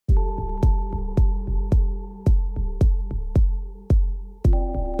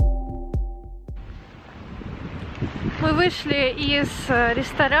вышли из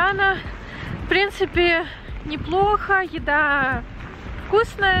ресторана. В принципе, неплохо, еда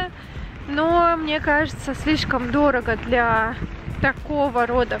вкусная, но мне кажется, слишком дорого для такого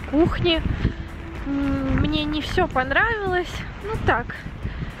рода кухни. Мне не все понравилось. Ну так,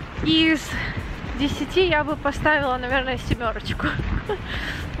 из 10 я бы поставила, наверное, 7.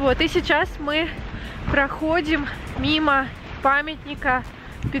 Вот, и сейчас мы проходим мимо памятника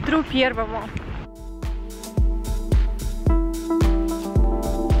Петру Первому.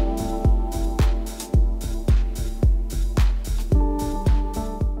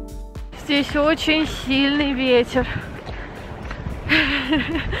 Здесь очень сильный ветер,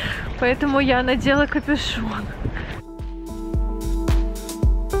 поэтому я надела капюшон.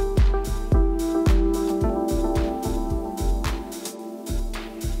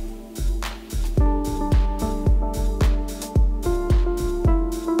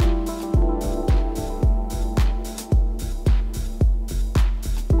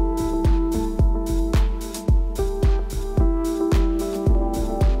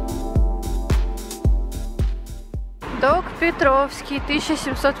 Док Петровский,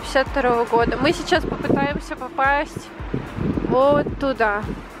 1752 года. Мы сейчас попытаемся попасть вот туда.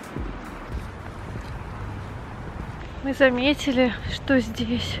 Мы заметили, что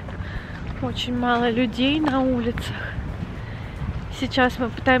здесь очень мало людей на улицах. Сейчас мы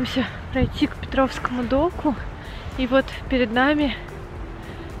пытаемся пройти к Петровскому доку. И вот перед нами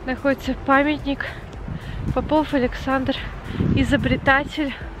находится памятник Попов Александр,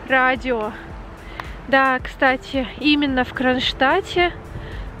 изобретатель радио. Да, кстати, именно в Кронштадте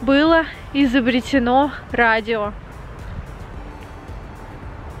было изобретено радио.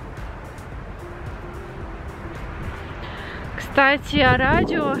 Кстати, о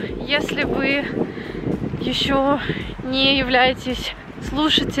радио, если вы еще не являетесь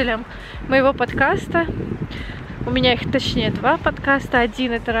слушателем моего подкаста, у меня их, точнее, 2 подкаста.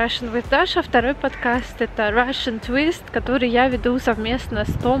 Один — это Russian with Dasha, второй подкаст — это Russian Twist, который я веду совместно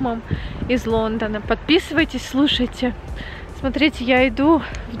с Томом из Лондона. Подписывайтесь, слушайте. Смотрите, я иду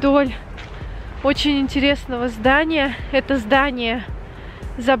вдоль очень интересного здания. Это здание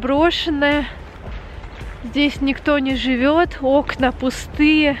заброшенное. Здесь никто не живет, окна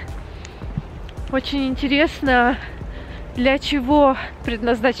пустые. Очень интересно, для чего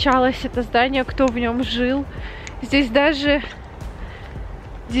предназначалось это здание, кто в нем жил. Здесь даже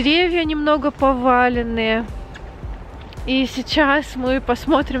деревья немного поваленные. И сейчас мы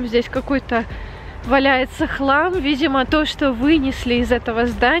посмотрим, здесь какой-то валяется хлам. Видимо, то, что вынесли из этого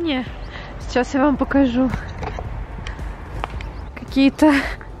здания. Сейчас я вам покажу. Какие-то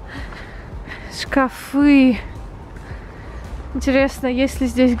шкафы. Интересно, есть ли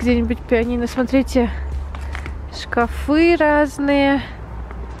здесь где-нибудь пианино. Смотрите, шкафы разные,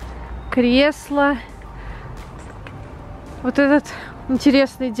 кресла. Вот этот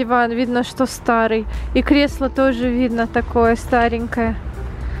интересный диван, видно, что старый. И кресло тоже видно такое старенькое.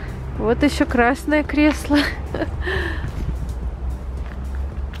 Вот еще красное кресло.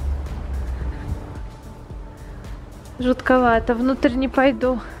 Жутковато, внутрь не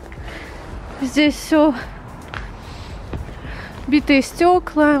пойду. Здесь все битые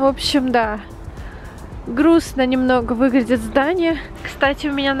стекла. В общем, да, грустно немного выглядит здание. Кстати,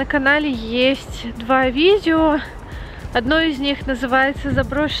 у меня на канале есть 2 видео. Одно из них называется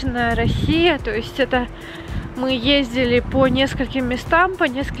 «Заброшенная Россия», то есть это мы ездили по нескольким местам, по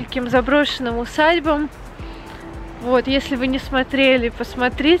нескольким заброшенным усадьбам. Вот, если вы не смотрели,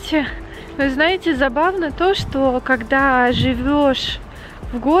 посмотрите. Вы знаете, забавно то, что когда живешь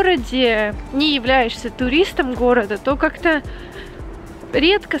в городе, не являешься туристом города, то как-то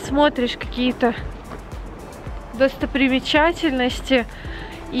редко смотришь какие-то достопримечательности.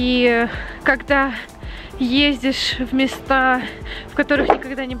 И когда ездишь в места, в которых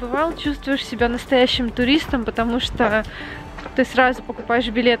никогда не бывал, чувствуешь себя настоящим туристом, потому что ты сразу покупаешь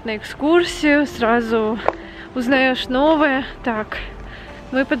билет на экскурсию, сразу узнаешь новое. Так,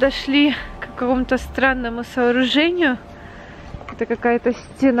 мы подошли к какому-то странному сооружению. Это какая-то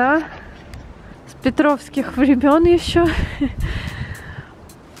стена с петровских времен еще.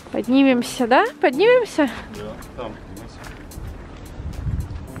 Поднимемся, да? Поднимемся? Да, там.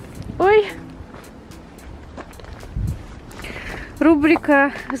 Ой.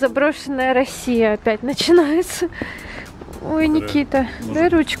 Рубрика «Заброшенная Россия» опять начинается. Ой, Никита, дай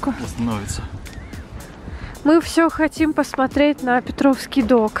ручку. Остановится. Мы все хотим посмотреть на Петровский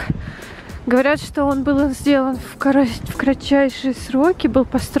док. Говорят, что он был сделан в кратчайшие сроки, был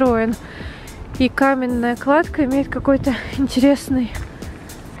построен. И каменная кладка имеет какой-то интересный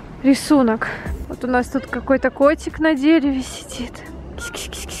рисунок. Вот у нас тут какой-то котик на дереве сидит.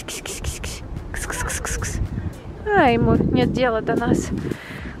 А, ему нет дела до нас.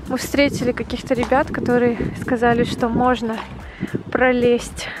 Мы встретили каких-то ребят, которые сказали, что можно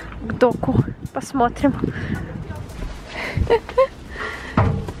пролезть к доку. Посмотрим.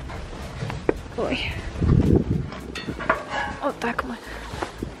 Ой. Вот так мы.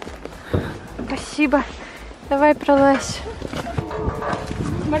 Спасибо. Давай пролазь.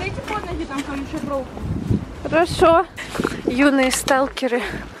 Смотрите под ноги, там колючая проволока. Хорошо. Юные сталкеры.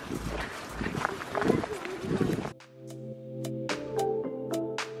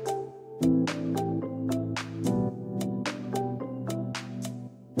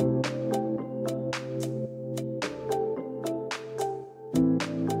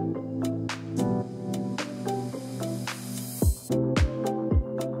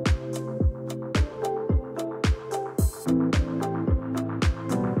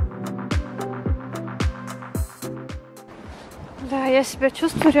 Да, я себя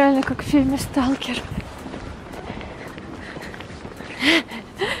чувствую реально как в фильме «Сталкер».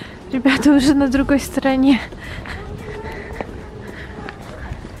 Ребята уже на другой стороне.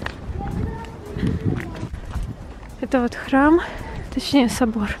 Это вот храм, точнее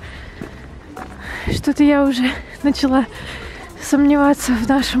собор. Что-то я уже начала сомневаться в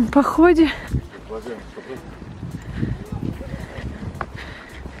нашем походе.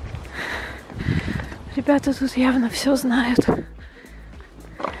 Ребята тут явно все знают.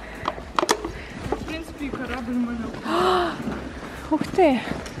 В принципе, и корабль можно. Ух ты!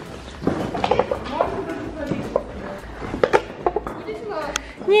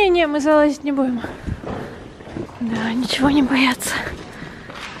 Не, мы залазить не будем. Да, ничего не бояться.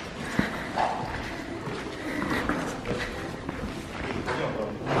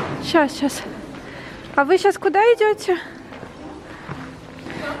 Сейчас. А вы сейчас куда идете?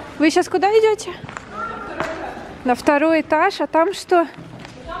 Вы сейчас куда идете? На второй этаж, а там что?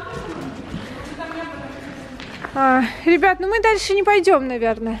 Ребят, ну мы дальше не пойдем,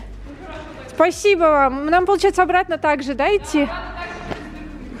 наверное. Спасибо вам. Нам, получается, обратно так же, да, идти?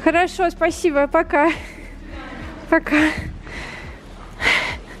 Хорошо, спасибо. Пока. Пока.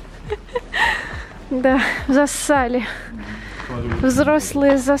 Да, зассали.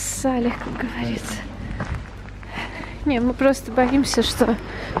 Взрослые зассали, как говорится. Не, мы просто боимся, что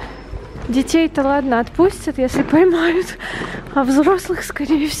детей-то ладно отпустят, если поймают, а взрослых,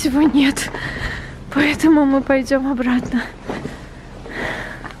 скорее всего, нет. Поэтому мы пойдем обратно.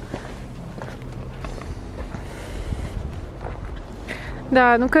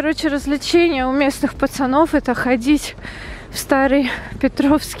 Да, ну, короче, развлечение у местных пацанов — это ходить в старый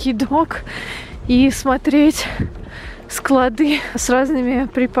Петровский док и смотреть склады с разными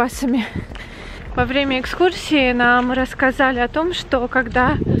припасами. Во время экскурсии нам рассказали о том, что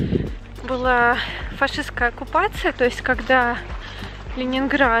когда была фашистская оккупация, то есть когда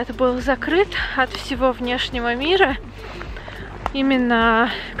Ленинград был закрыт от всего внешнего мира, именно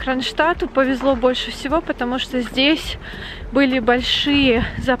Кронштадту повезло больше всего, потому что здесь были большие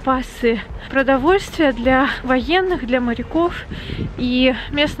запасы продовольствия для военных, для моряков, и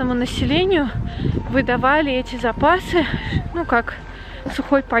местному населению выдавали эти запасы, ну, как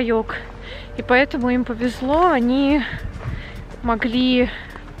сухой паёк. И поэтому им повезло, они могли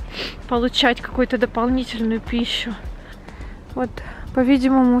получать какую-то дополнительную пищу. Вот,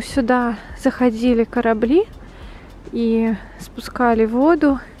 по-видимому, сюда заходили корабли и спускали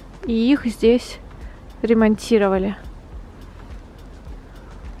воду, и их здесь ремонтировали.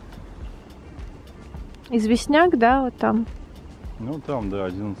 Известняк, да, вот там? Ну, там, да,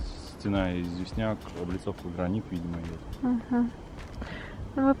 один стена известняк, облицовка гранит, видимо, идет. Угу.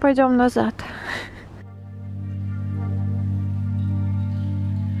 Ну, мы пойдем назад.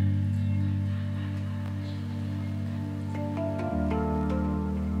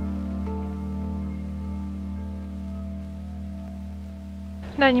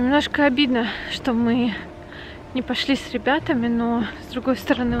 Да, немножко обидно, что мы не пошли с ребятами, но с другой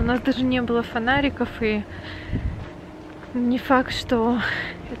стороны у нас даже не было фонариков, и не факт, что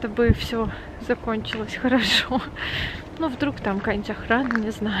это бы все закончилось хорошо. Ну, вдруг там какая-нибудь охрана, не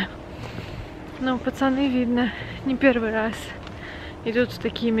знаю. Но пацаны, видно, не первый раз идут в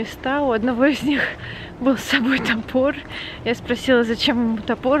такие места. У одного из них был с собой топор. Я спросила, зачем ему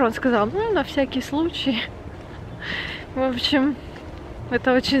топор. Он сказал, ну, на всякий случай. В общем,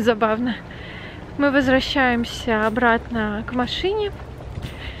 это очень забавно. Мы возвращаемся обратно к машине.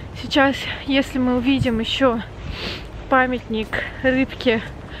 Сейчас, если мы увидим еще памятник рыбке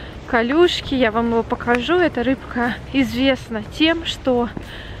Калюшки, я вам его покажу. Эта рыбка известна тем, что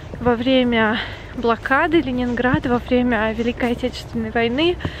во время блокады Ленинграда, во время Великой Отечественной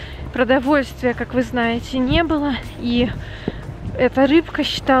войны продовольствия, как вы знаете, не было. И Эта рыбка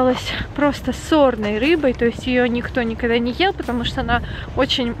считалась просто сорной рыбой, то есть ее никто никогда не ел, потому что она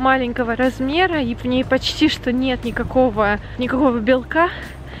очень маленького размера, и в ней почти что нет никакого белка.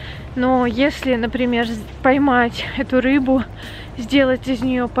 Но если, например, поймать эту рыбу, сделать из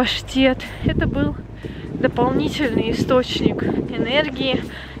нее паштет, это был дополнительный источник энергии,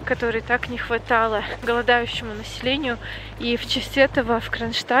 который так не хватало голодающему населению. И в честь этого в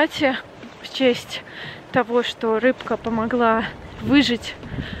Кронштадте, в честь того, что рыбка помогла выжить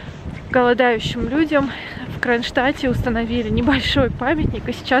голодающим людям, в Кронштадте установили небольшой памятник,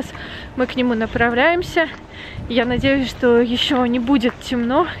 и сейчас мы к нему направляемся. Я надеюсь, что еще не будет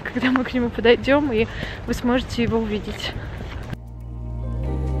темно, когда мы к нему подойдем, и вы сможете его увидеть.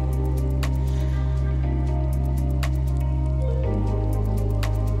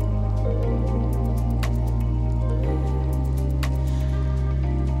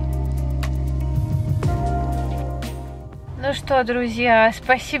 Ну что, друзья,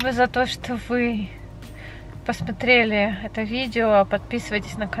 спасибо за то, что вы посмотрели это видео,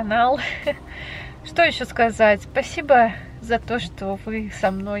 подписывайтесь на канал. Что еще сказать? Спасибо за то, что вы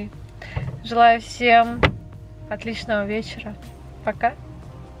со мной. Желаю всем отличного вечера. Пока.